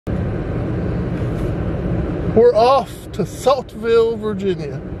We're off to Saltville,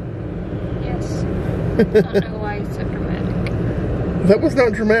 Virginia. Yes. I don't know why he's so dramatic. That was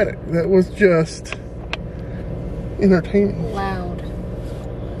not dramatic. That was just entertaining. Loud.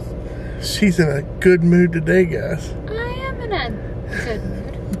 She's in a good mood today, guys. I am in a good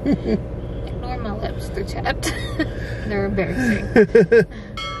mood. Ignore my lips, they're chapped. They're embarrassing.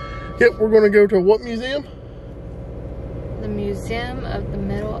 Yep, we're going to go to what museum? The Museum of the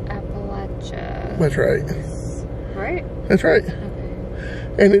Middle Appalachians. That's right. Right? That's right. Okay.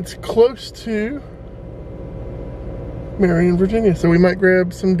 And it's close to Marion, Virginia, so we might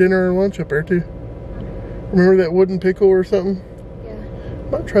grab some dinner or lunch up there too. Remember that Wooden Pickle or something? Yeah.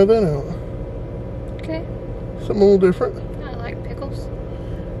 Might try that out. Okay. Something a little different. I like pickles.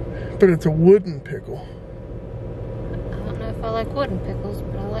 But it's a wooden pickle. I don't know if I like wooden pickles,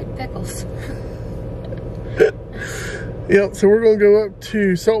 but I like pickles. Yep, so we're going to go up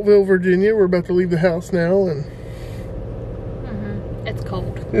to Saltville, Virginia. We're about to leave the house now, and it's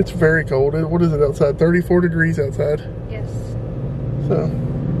cold. it's very cold. What is it outside? 34 degrees outside. Yes. So,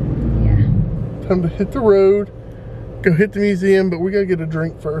 yeah. time to hit the road, go hit the museum, but we got to get a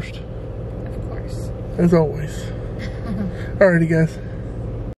drink first. Of course. As always. Alrighty, guys.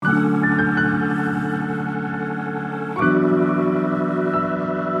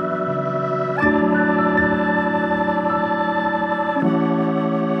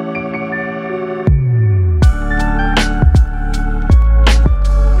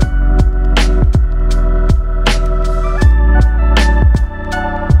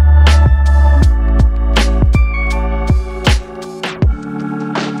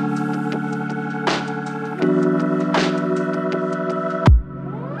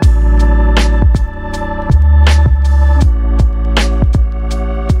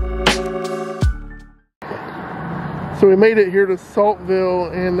 So we made it here to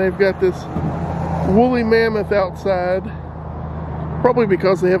Saltville, and they've got this woolly mammoth outside. Probably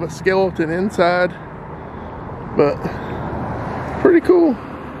because they have a skeleton inside, but pretty cool.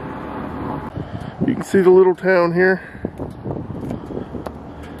 You can see the little town here.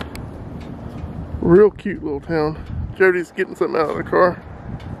 Real cute little town. Jody's getting something out of the car.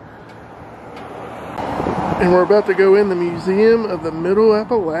 And we're about to go in the Museum of the Middle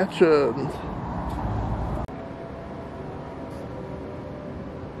Appalachians.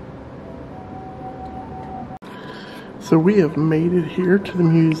 So we have made it here to the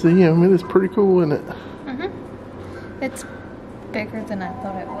museum. It is pretty cool, isn't it? It's bigger than I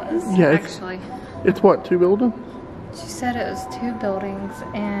thought it was. Yeah, actually. It's what, 2 buildings? She said it was 2 buildings,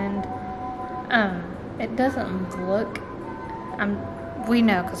 and it doesn't look. We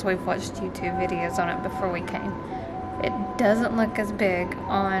know because we've watched YouTube videos on it before we came. It doesn't look as big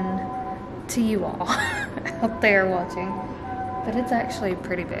to you all out there watching. But it's actually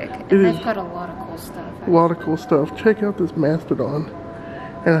pretty big. And they've got a lot of cool stuff. A lot of cool stuff. Check out this mastodon.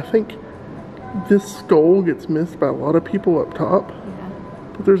 And I think this skull gets missed by a lot of people up top. Yeah.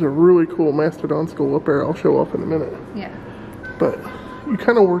 But there's a really cool mastodon skull up there I'll show off in a minute. Yeah. But you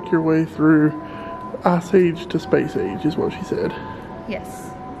kind of work your way through Ice Age to Space Age is what she said. Yes.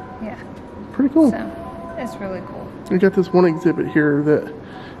 Yeah. Pretty cool. So, it's really cool. We got this one exhibit here that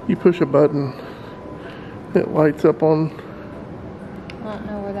you push a button that lights up on. I don't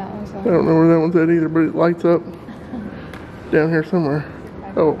know where that one's at. I don't know where that one's at either, but it lights up down here somewhere.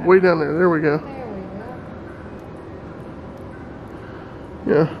 Oh, way down there. There we go. There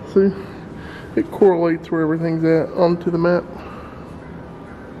we go. Yeah, see? It correlates where everything's at onto the map.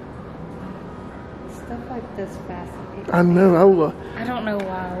 Stuff like this fascinates me. I know. I don't know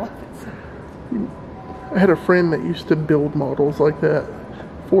why I love it so. I had a friend that used to build models like that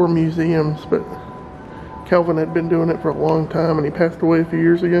for museums, but Calvin had been doing it for a long time, and he passed away a few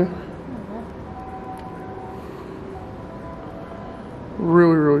years ago.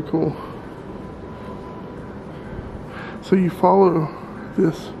 Really, really cool. So you follow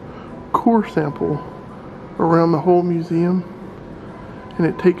this core sample around the whole museum, and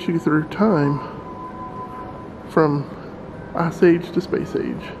it takes you through time from Ice Age to Space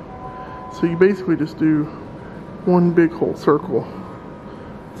Age. So you basically just do one big whole circle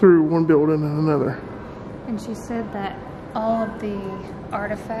through one building and another. And she said that all of the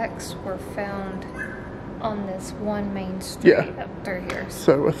artifacts were found on this one main street up through here.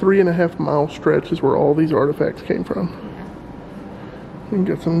 So a 3.5 mile stretch is where all these artifacts came from. Yeah. You can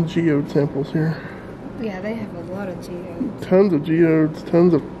get some geode samples here. Yeah, they have a lot of geodes. Tons of geodes,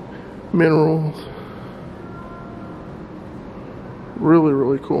 tons of minerals. Really,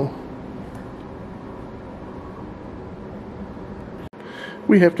 really cool.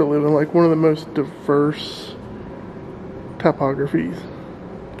 We have to live in like one of the most diverse topographies.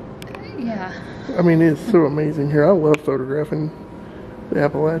 Yeah. I mean, it's so amazing here. I love photographing the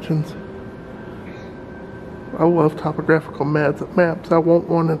Appalachians. I love topographical maps. I want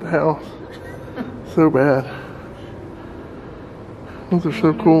one at the house. So bad. Those are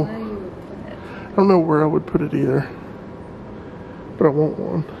so cool. I don't know where I would put it either. But I want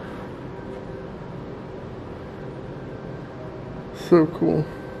one. So cool.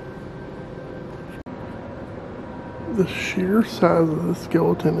 The sheer size of the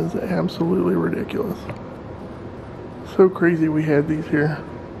skeleton is absolutely ridiculous. So crazy we had these here.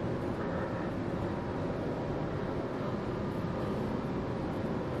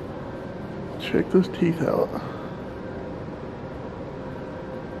 Check those teeth out.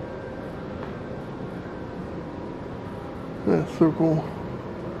 That's so cool.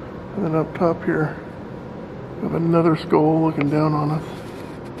 And then up top here, we have another skull looking down on us.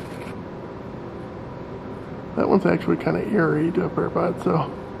 That one's actually kind of eerie up there by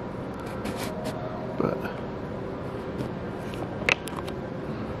itself. But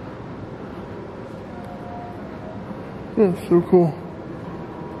that's so cool.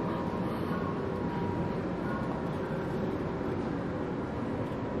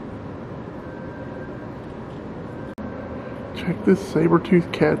 Check this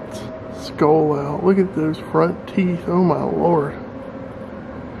saber-toothed cat's skull out. Look at those front teeth. Oh my lord.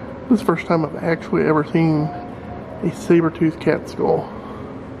 This is the first time I've actually ever seen a saber-toothed cat skull.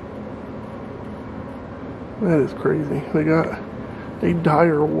 That is crazy. They got a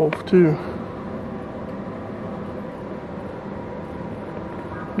dire wolf too.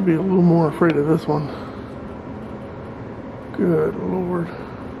 I'd be a little more afraid of this one. Good lord.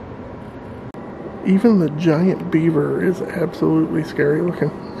 Even the giant beaver is absolutely scary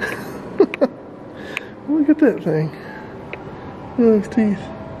looking. Look at that thing. Look at those teeth.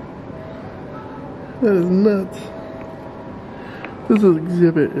 That is nuts. This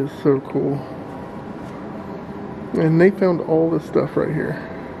exhibit is so cool. And they found all this stuff right here.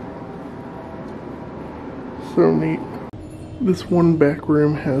 So neat. This one back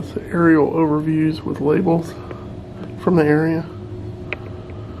room has aerial overviews with labels from the area.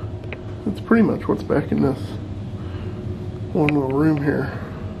 That's pretty much what's back in this one little room here.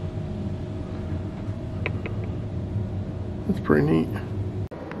 That's pretty neat.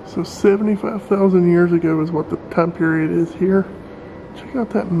 So 75,000 years ago is what the time period is here. Check out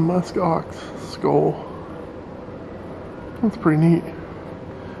that musk ox skull. That's pretty neat.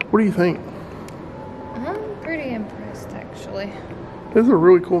 What do you think? I'm pretty impressed, actually. This is a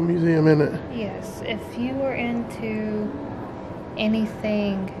really cool museum, isn't it? Yes, if you were into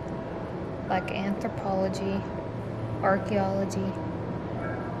anything like anthropology, archaeology,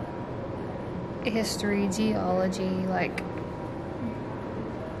 history, geology, like,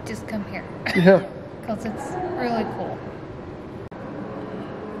 just come here. Yeah. Because it's really cool.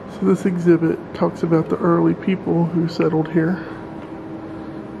 So this exhibit talks about the early people who settled here,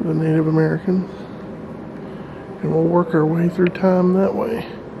 the Native Americans, and we'll work our way through time that way.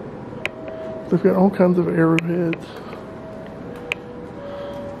 They've got all kinds of arrowheads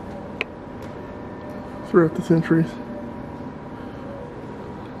throughout the centuries.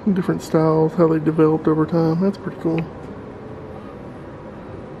 Different styles, how they developed over time. That's pretty cool.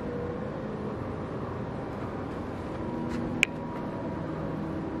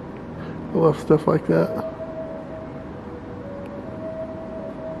 I love stuff like that.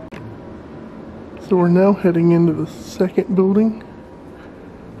 So we're now heading into the second building.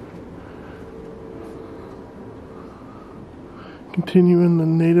 Continuing the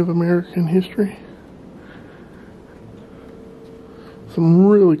Native American history. Some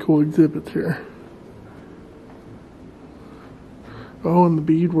really cool exhibits here. Oh, and the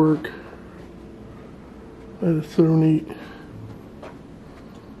beadwork. That is so neat.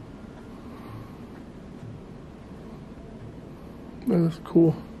 That is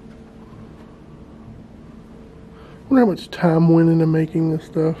cool. I wonder how much time went into making this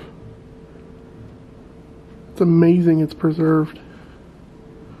stuff. It's amazing it's preserved.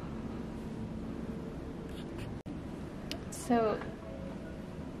 So,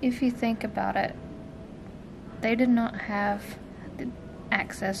 if you think about it, they did not have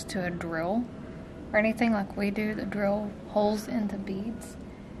access to a drill or anything like we do that drill holes into beads.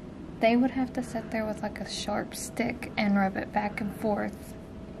 They would have to sit there with like a sharp stick and rub it back and forth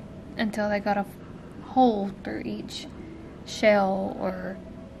until they got a hole through each shell or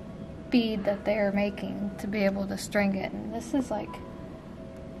bead that they're making to be able to string it. And this is like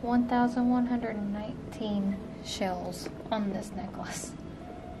 1,119 shells on this necklace.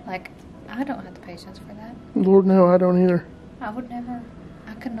 Like, I don't have the patience for that. Lord, no, I don't either. I would never,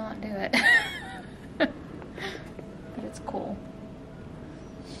 I could not do it. But it's cool.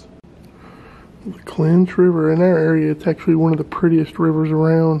 The Clinch River. In our area, it's actually one of the prettiest rivers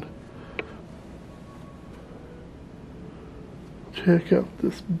around. Check out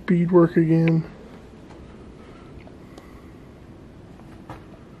this beadwork again.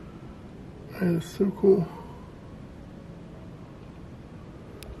 That is so cool.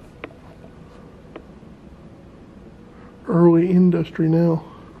 Early industry now.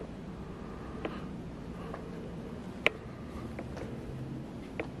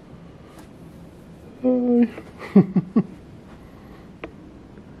 Hi.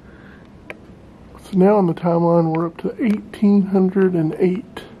 So now on the timeline we're up to 1808.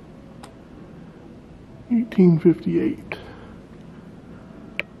 1858.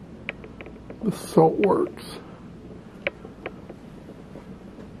 The Salt Works.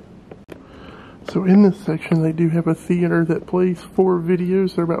 So in this section they do have a theater that plays 4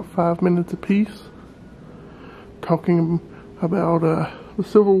 videos. They're about 5 minutes apiece, talking about the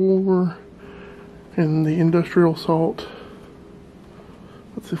Civil War and the industrial salt.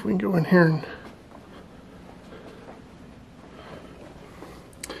 Let's see if we can go in here and...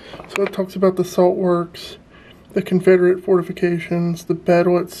 So it talks about the Salt Works, the Confederate fortifications, the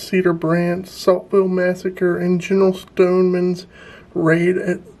battle at Cedar Branch, Saltville massacre, and General Stoneman's raid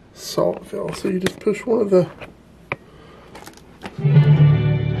at Saltville. So you just push one of the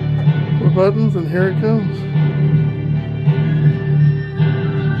buttons and here it comes.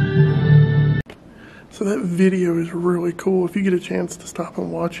 So that video is really cool. If you get a chance to stop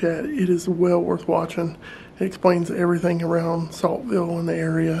and watch that, it is well worth watching. It explains everything around Saltville and the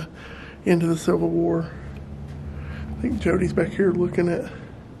area into the Civil War. I think Jody's back here looking at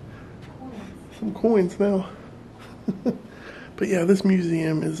some coins now. But yeah, this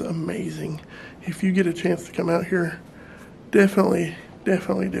museum is amazing. If you get a chance to come out here, definitely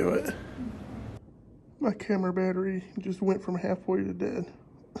do it. My camera battery just went from halfway to dead.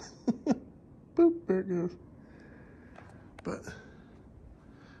 Boop, there it goes. But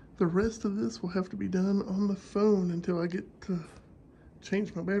the rest of this will have to be done on the phone until I get to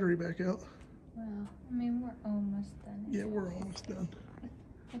change my battery back out. Well, I mean, we're almost done. Yeah, we're almost done.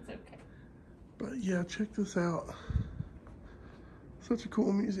 It's okay. But yeah, check this out. Such a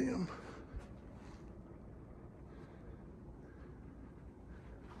cool museum.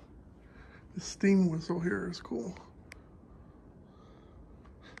 The steam whistle here is cool.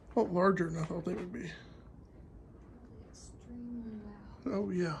 A lot larger than I thought they would be. Extremely loud. Oh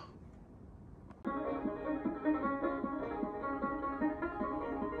yeah.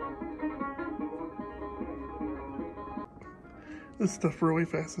 This stuff really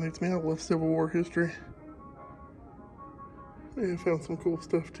fascinates me. I love Civil War history. Yeah, I found some cool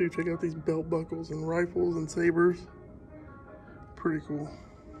stuff too. Check out these belt buckles and rifles and sabers. Pretty cool.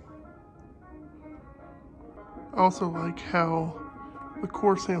 I also like how the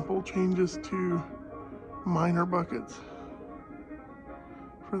core sample changes to minor buckets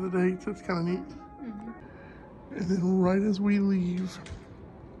for the dates. It's kind of neat. Mm-hmm. And then right as we leave,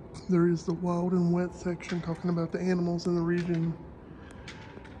 there is the wild and wet section talking about the animals in the region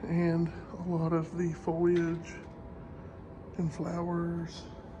and a lot of the foliage and flowers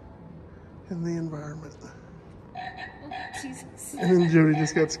and the environment. Oh, Jesus. And then Jody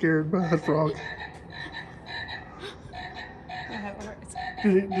just got scared by a frog. That hurts.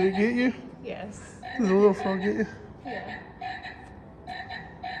 Did it get you? Yes. Did the little frog get you? Yeah.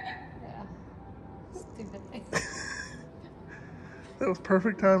 Yeah. Stupid thing. That was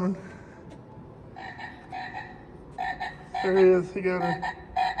perfect timing. There he is. He got her.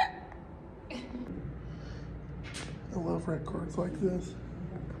 I love records like this.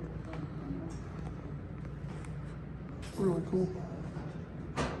 Really cool.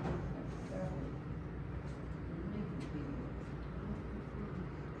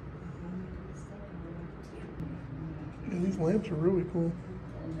 Yeah, these lamps are really cool.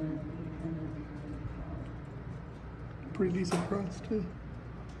 Pretty decent price too.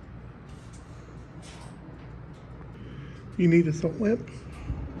 You need a salt lamp?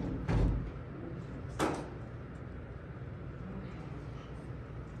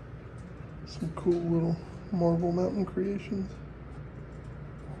 Some cool little Marble Mountain creations.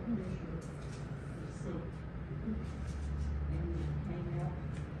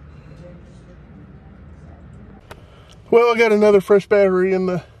 Well, I got another fresh battery in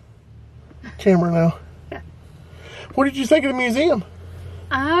the camera now. What did you think of the museum?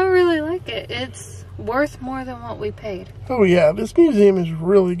 I really like it. It's worth more than what we paid. Oh yeah, this museum is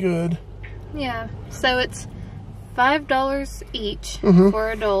really good. Yeah, so it's $5 each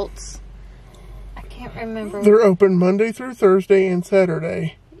for adults. I can't remember. They're open Monday through Thursday and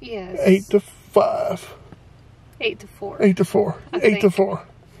Saturday. Yes. 8 to 5. 8 to 4. 8 to 4. 8 to 4.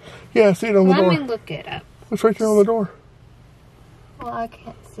 Yeah, I see it on the door. Let me look it up. It's right there on the door. Well, I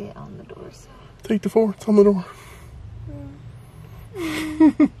can't see it on the door, so. Take the 4. It's on the door.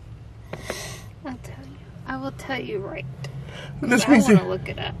 I'll tell you. I will tell you right. This I means want to look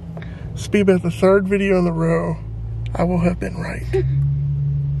it up. this will be about the 3rd video in a row. I will have been right.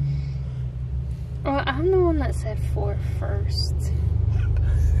 Well, I'm the one that said 4 first.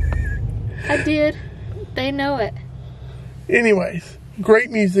 I did. They know it. Anyways,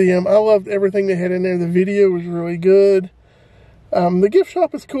 great museum. I loved everything they had in there. The video was really good. The gift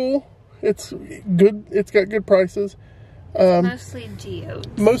shop is cool. It's good. It's got good prices. Mostly geodes.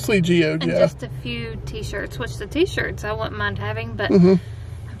 Mostly geodes, and yeah. just a few t-shirts, which the t-shirts I wouldn't mind having, but I'm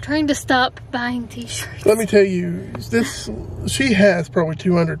trying to stop buying t-shirts. Let me tell you, she has probably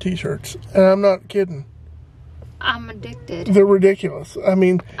 200 t-shirts, and I'm not kidding. I'm addicted. They're ridiculous. I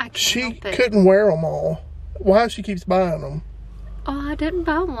mean, she help it. couldn't wear them all. Why she keeps buying them? Oh, I didn't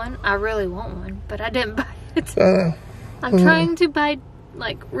buy one. I really want one, but I didn't buy it. I'm Mhm. trying to buy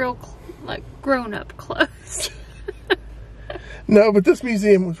like real, like grown-up clothes. No, but this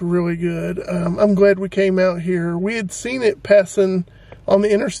museum was really good. I'm glad we came out here. We had seen it passing on the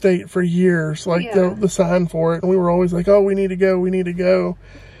interstate for years, like the sign for it, and we were always like, oh, we need to go, we need to go.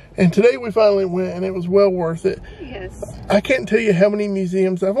 And today we finally went, and it was well worth it. Yes. I can't tell you how many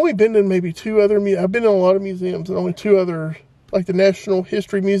museums. I've only been to maybe 2 other I've been in a lot of museums, and only 2 other, like the National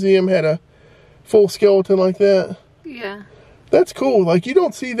History Museum had a full skeleton like that. Yeah. That's cool. Like, you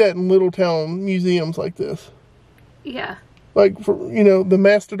don't see that in little town museums like this. Yeah. Like, for, you know, the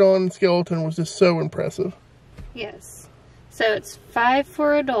mastodon skeleton was just so impressive. Yes. So it's $5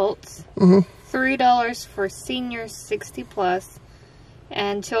 for adults, $3 for seniors 60 plus,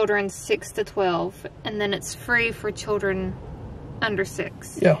 and children 6 to 12, and then it's free for children under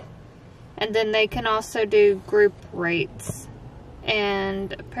 6. Yeah. And then they can also do group rates,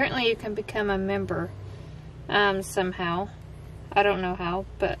 and apparently you can become a member somehow. I don't know how,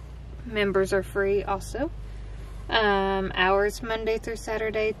 but members are free also. Hours Monday through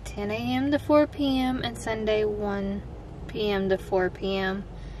Saturday, 10 a.m. to 4 p.m. and Sunday 1 p.m. to 4 p.m.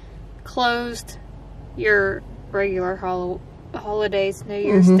 Closed your regular holidays, New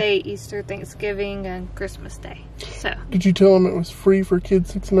Year's Day, Easter, Thanksgiving, and Christmas Day. So. Did you tell them it was free for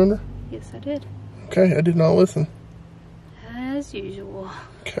kids 6 and under? Yes, I did. Okay, I did not listen. As usual.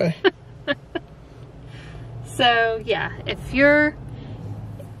 Okay. So, yeah, if you're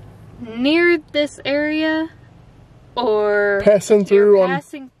near this area or passing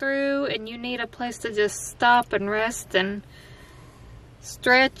through and you need a place to just stop and rest and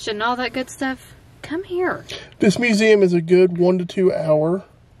stretch and all that good stuff, come here. This museum is a good 1 to 2 hour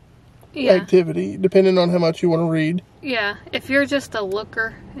activity, depending on how much you want to read. Yeah, if you're just a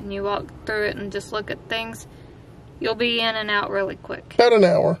looker and you walk through it and just look at things, you'll be in and out really quick. About an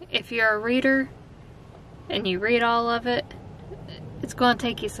hour. If you're a reader and you read all of it, it's going to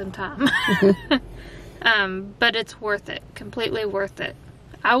take you some time. But it's worth it. Completely worth it.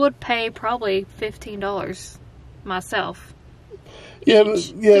 I would pay probably $15 myself. Yeah,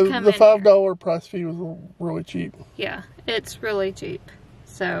 the $5 price fee was really cheap. Yeah, it's really cheap.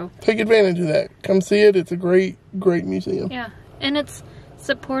 So take advantage of that. Come see it. It's a great museum. Yeah, and it's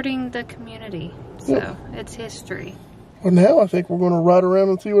supporting the community. So it's history. Well, now I think we're going to ride around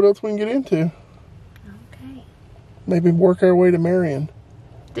and see what else we can get into. Okay. Maybe work our way to Marion.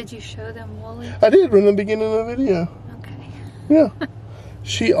 Did you show them Wooly? I did in the beginning of the video. Okay. Yeah.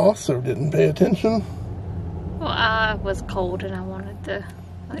 She also didn't pay attention. Well, I was cold and I wanted to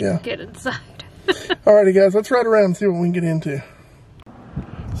get inside. Alrighty guys, let's ride around and see what we can get into.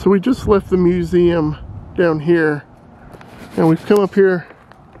 So we just left the museum down here and we've come up here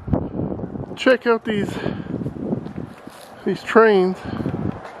to check out these trains.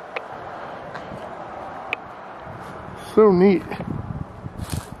 So neat.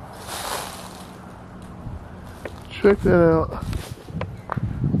 Check that out.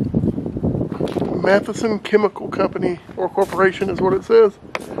 Matheson Chemical Company or Corporation is what it says.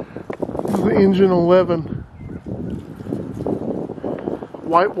 This is the engine 11.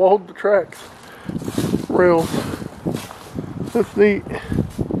 White walled the tracks. Rails. That's neat.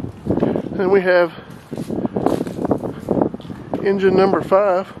 And we have engine number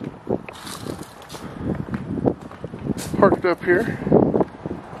 5 parked up here.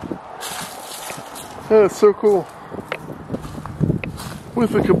 That is so cool.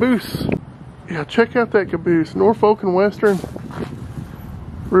 With the caboose. Yeah, check out that caboose. Norfolk and Western.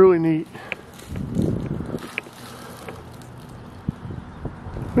 Really neat.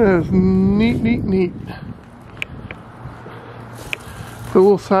 That is neat, neat, neat. The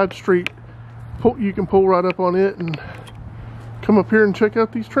little side street, you can pull right up on it and come up here and check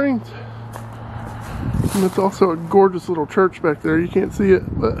out these trains. And it's also a gorgeous little church back there. You can't see it,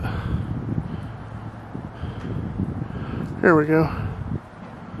 but there we go.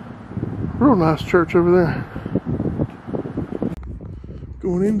 Real nice church over there.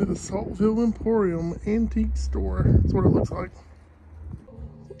 Going into the Saltville Emporium antique store. That's what it looks like.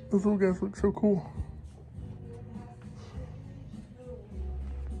 Those little guys look so cool.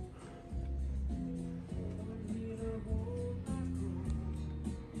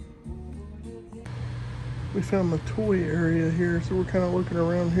 We found the toy area here, so we're kind of looking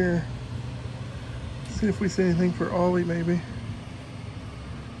around here. See if we see anything for Ollie, maybe.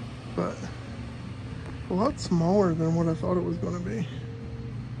 But a lot smaller than what I thought it was going to be.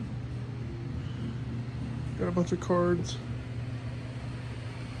 Got a bunch of cards.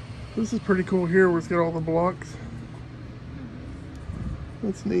 This is pretty cool here where it's got all the blocks.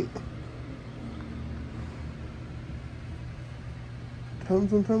 That's neat.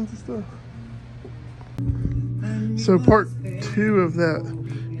 Tons and tons of stuff. So part 2 of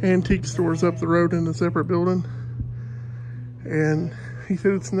that antique store is up the road in a separate building. And he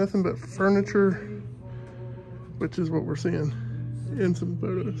said it's nothing but furniture, which is what we're seeing in some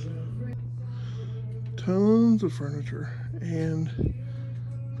photos. Tons of furniture. And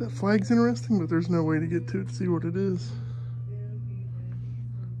that flag's interesting, but there's no way to get to it to see what it is.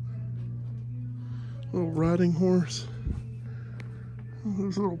 Little riding horse.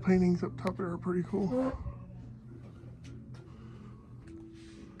 Those little paintings up top there are pretty cool.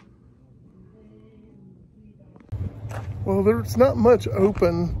 Well, there's not much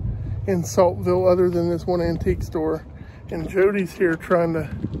open in Saltville other than this one antique store. And Jody's here trying to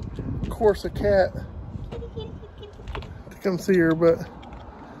course a cat to come see her, but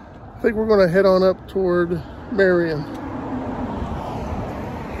I think we're going to head on up toward Marion.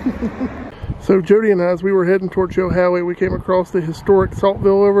 So Jody and I, as we were heading toward Joe Howie, we came across the historic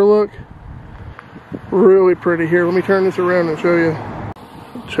Saltville overlook. Really pretty here. Let me turn this around and show you.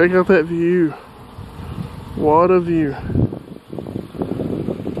 Check out that view. What a view.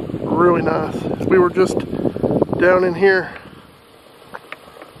 Really nice. We were just down in here.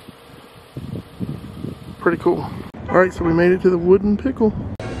 Pretty cool. Alright, so we made it to the Wooden Pickle.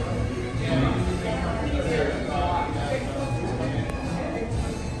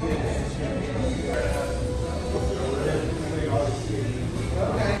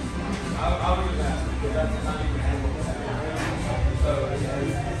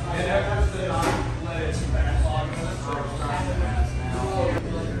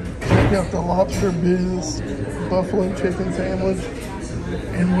 Got the lobster biz buffalo chicken sandwich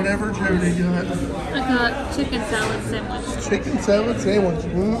and whatever Jody got. I got chicken salad sandwich. Chicken salad sandwich.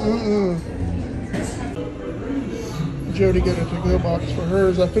 Jody got a to-go box for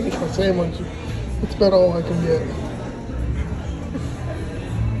hers. I finished my sandwich. That's about all I can get.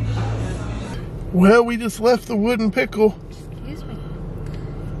 Well, we just left the Wooden Pickle. Excuse me.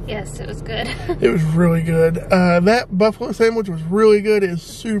 Yes, it was good. It was really good. That buffalo sandwich was really good. It's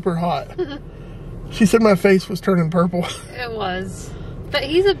super hot. She said my face was turning purple. It was. But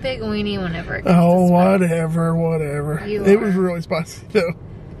he's a big weenie whenever it comes to whatever. It was really spicy though.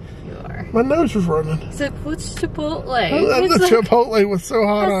 You are. My nose was running. He's like, what's Chipotle? The Chipotle was so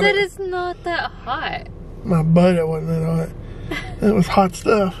hot on it. I said it's not that hot. My butt, it wasn't that hot. It was hot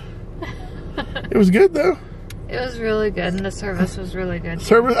stuff. It was good though. It was really good, and the service was really good.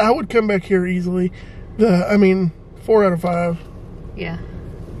 Service, I would come back here easily. 4 out of 5. Yeah.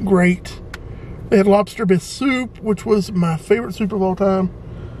 Great. They had lobster bisque soup, which was my favorite soup of all time.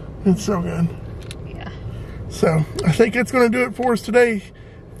 It's so good. Yeah. So, I think that's going to do it for us today.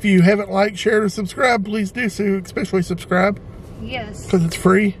 If you haven't liked, shared, or subscribed, please do so, especially subscribe. Yes. Because it's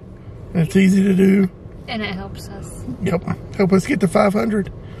free, and it's easy to do. And it helps us. Yep. Help us get to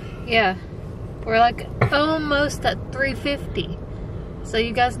 500. Yeah. We're like almost at 350. So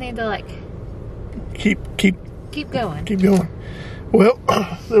you guys need to like keep going. Keep going. Well,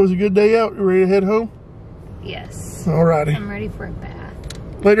 that was a good day out. You ready to head home? Yes. Alrighty. I'm ready for a bath.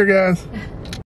 Later, guys.